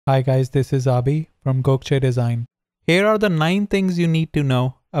Hi guys, this is Abi from Gokce Design. Here are the 9 things you need to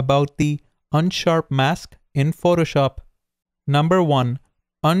know about the Unsharp Mask in Photoshop. Number 1.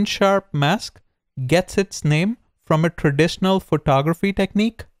 Unsharp Mask gets its name from a traditional photography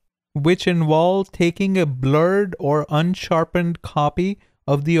technique, which involves taking a blurred or unsharpened copy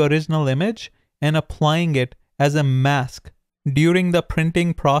of the original image and applying it as a mask during the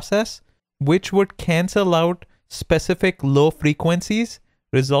printing process, which would cancel out specific low frequencies,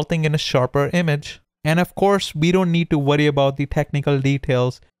 resulting in a sharper image. And of course, we don't need to worry about the technical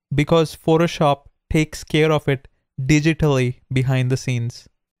details because Photoshop takes care of it digitally behind the scenes.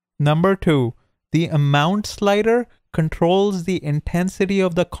 Number 2, the amount slider controls the intensity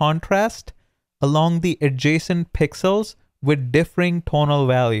of the contrast along the adjacent pixels with differing tonal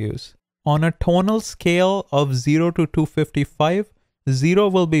values. On a tonal scale of 0 to 255, 0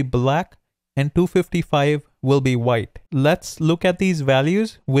 will be black and 255 will be white. Let's look at these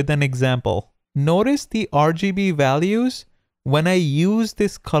values with an example. Notice the RGB values when I use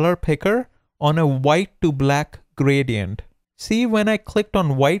this color picker on a white to black gradient. See, when I clicked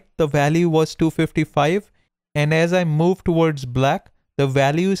on white, the value was 255, and as I move towards black, the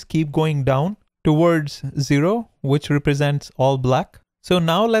values keep going down towards 0, which represents all black. So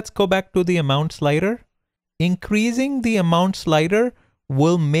now let's go back to the amount slider. Increasing the amount slider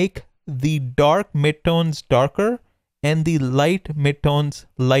will make the dark midtones darker and the light midtones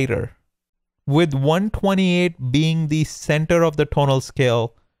lighter. With 128 being the center of the tonal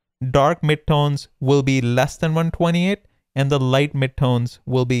scale, dark midtones will be less than 128 and the light midtones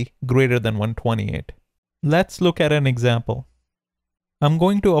will be greater than 128. Let's look at an example. I'm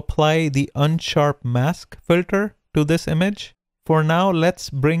going to apply the Unsharp Mask filter to this image. For now, let's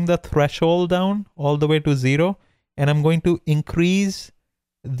bring the threshold down all the way to 0, and I'm going to increase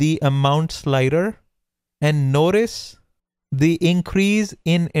the amount slider, and notice the increase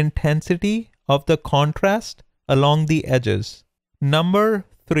in intensity of the contrast along the edges. Number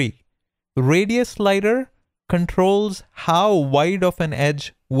 3, radius slider controls how wide of an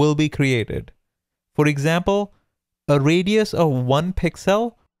edge will be created. For example, a radius of 1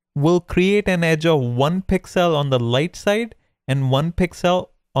 pixel will create an edge of 1 pixel on the light side and 1 pixel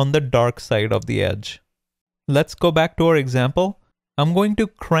on the dark side of the edge. Let's go back to our example. I'm going to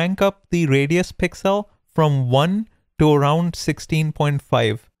crank up the radius pixel from 1 to around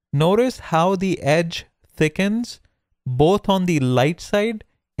 16.5. Notice how the edge thickens both on the light side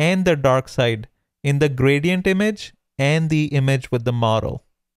and the dark side in the gradient image and the image with the model.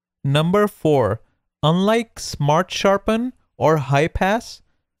 Number 4, unlike Smart Sharpen or High Pass,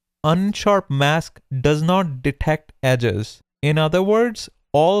 Unsharp Mask does not detect edges. In other words,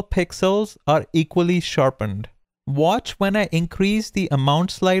 all pixels are equally sharpened. Watch when I increase the amount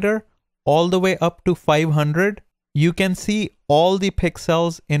slider all the way up to 500. You can see all the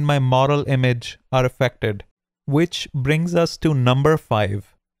pixels in my model image are affected, which brings us to number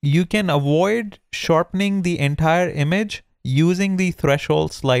 5. You can avoid sharpening the entire image using the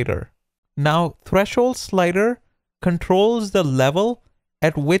threshold slider. Now, threshold slider controls the level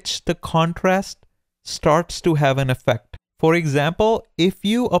at which the contrast starts to have an effect. For example, if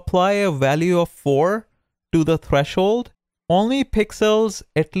you apply a value of 4 to the threshold, only pixels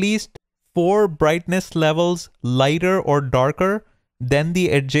at least 4 brightness levels lighter or darker than the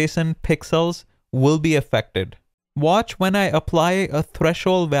adjacent pixels will be affected. Watch when I apply a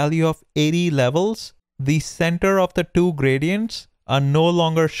threshold value of 80 levels, the center of the two gradients are no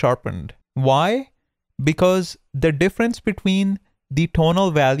longer sharpened. Why? Because the difference between the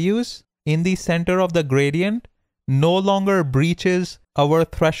tonal values in the center of the gradient no longer breaches our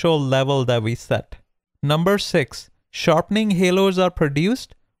threshold level that we set. Number 6, sharpening halos are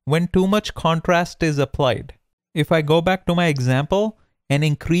produced when too much contrast is applied. If I go back to my example and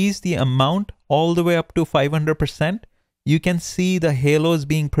increase the amount all the way up to 500%, you can see the halos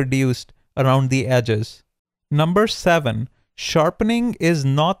being produced around the edges. Number 7, sharpening is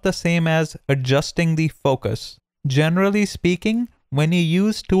not the same as adjusting the focus. Generally speaking, when you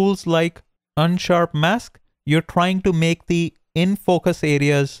use tools like Unsharp Mask, you're trying to make the in-focus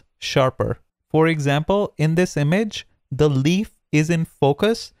areas sharper. For example, in this image, the leaf is in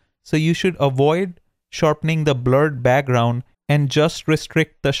focus, so you should avoid sharpening the blurred background and just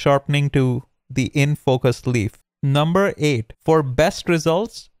restrict the sharpening to the in-focus leaf. Number 8, for best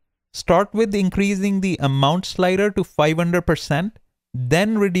results, start with increasing the amount slider to 500%,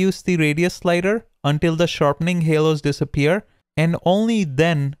 then reduce the radius slider until the sharpening halos disappear, and only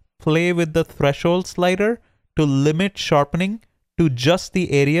then play with the threshold slider to limit sharpening to just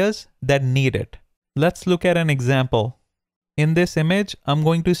the areas that need it. Let's look at an example. In this image, I'm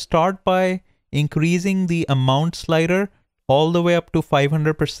going to start by increasing the amount slider all the way up to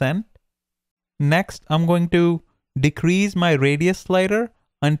 500%. Next, I'm going to decrease my radius slider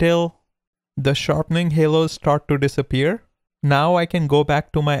until the sharpening halos start to disappear. Now I can go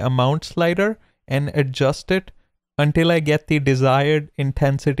back to my amount slider and adjust it until I get the desired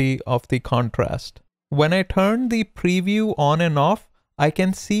intensity of the contrast. When I turn the preview on and off, I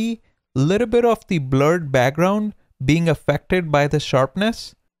can see a little bit of the blurred background being affected by the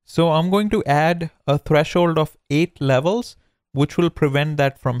sharpness. So I'm going to add a threshold of 8 levels, which will prevent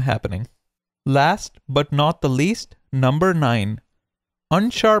that from happening. Last but not the least, number 9.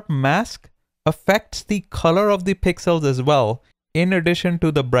 Unsharp Mask affects the color of the pixels as well, in addition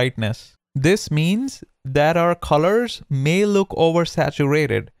to the brightness. This means that our colors may look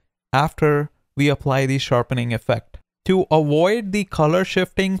oversaturated after we apply the sharpening effect. To avoid the color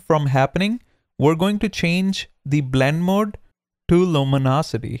shifting from happening, we're going to change the blend mode to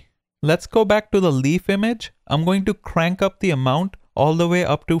luminosity. Let's go back to the leaf image. I'm going to crank up the amount all the way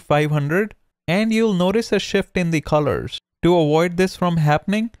up to 500, and you'll notice a shift in the colors. To avoid this from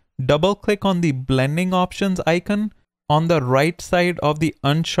happening, double click on the blending options icon on the right side of the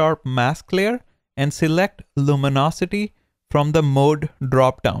Unsharp Mask layer and select luminosity from the mode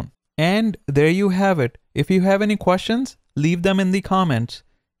dropdown. And there you have it. If you have any questions, leave them in the comments.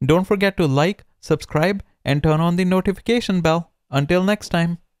 Don't forget to like, subscribe, and turn on the notification bell. Until next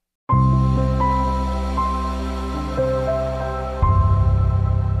time.